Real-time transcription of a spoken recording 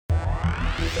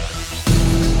Listening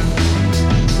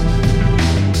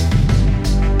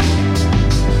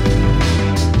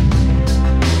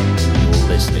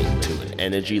to an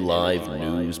Energy Live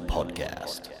News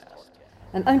podcast.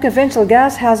 And unconventional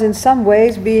gas has in some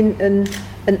ways been an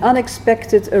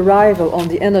unexpected arrival on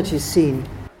the energy scene.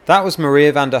 That was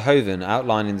Maria van der Hoeven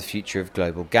outlining the future of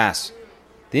global gas.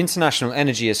 The International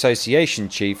Energy Association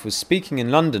chief was speaking in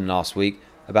London last week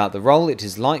about the role it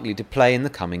is likely to play in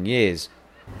the coming years.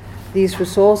 These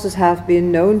resources have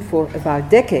been known for about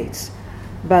decades,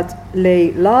 but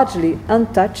lay largely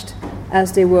untouched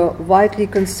as they were widely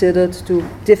considered too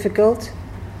difficult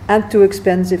and too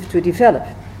expensive to develop.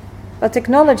 But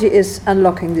technology is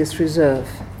unlocking this reserve,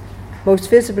 most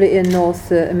visibly in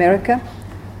North America,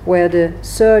 where the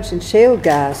surge in shale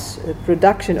gas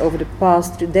production over the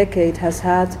past decade has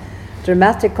had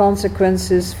dramatic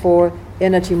consequences for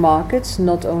energy markets,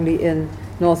 not only in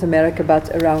North America but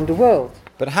around the world.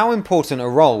 But how important a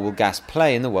role will gas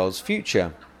play in the world's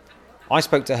future? I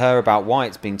spoke to her about why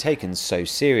it's being taken so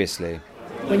seriously.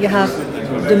 When you have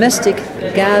domestic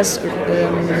gas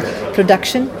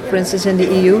production, for instance in the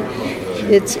EU,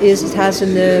 it has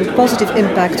a positive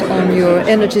impact on your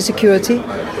energy security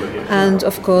and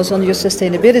of course on your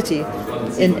sustainability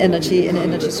in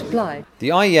energy supply. The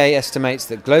IEA estimates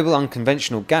that global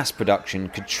unconventional gas production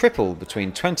could triple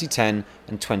between 2010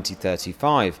 and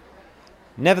 2035.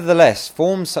 Nevertheless,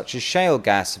 forms such as shale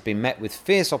gas have been met with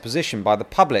fierce opposition by the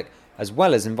public as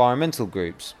well as environmental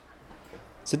groups.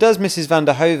 So does Mrs. van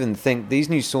der Hoeven think these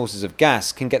new sources of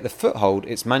gas can get the foothold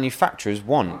its manufacturers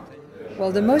want?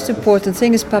 Well, the most important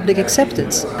thing is public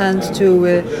acceptance, and to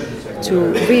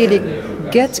really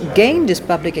gain this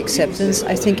public acceptance,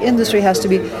 I think industry has to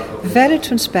be very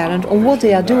transparent on what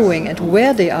they are doing and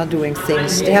where they are doing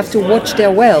things. They have to watch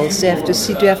their wells. They have to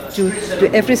do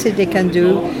everything they can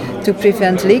do to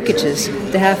prevent leakages.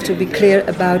 They have to be clear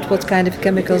about what kind of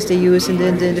chemicals they use in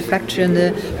the factory and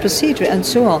the procedure and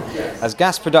so on. As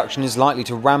gas production is likely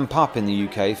to ramp up in the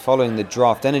UK following the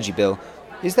draft energy bill,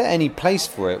 is there any place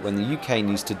for it when the UK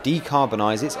needs to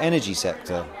decarbonise its energy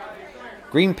sector?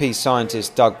 Greenpeace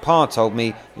scientist Doug Parr told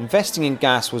me investing in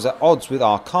gas was at odds with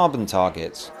our carbon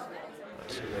targets.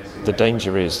 The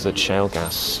danger is that shale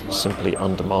gas simply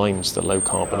undermines the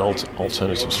low-carbon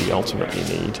alternatives we ultimately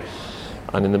need,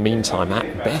 and in the meantime,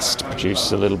 at best,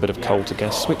 produces a little bit of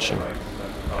coal-to-gas switching.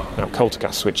 Now,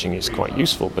 coal-to-gas switching is quite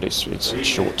useful, but it's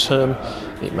short-term,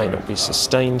 it may not be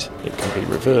sustained, it can be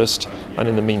reversed, and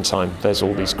in the meantime, there's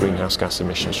all these greenhouse gas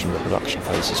emissions from the production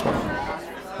phase as well.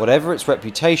 Whatever its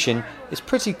reputation, it's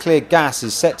pretty clear gas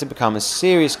is set to become a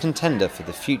serious contender for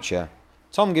the future.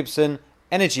 Tom Gibson,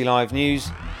 Energy Live News,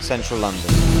 Central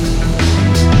London.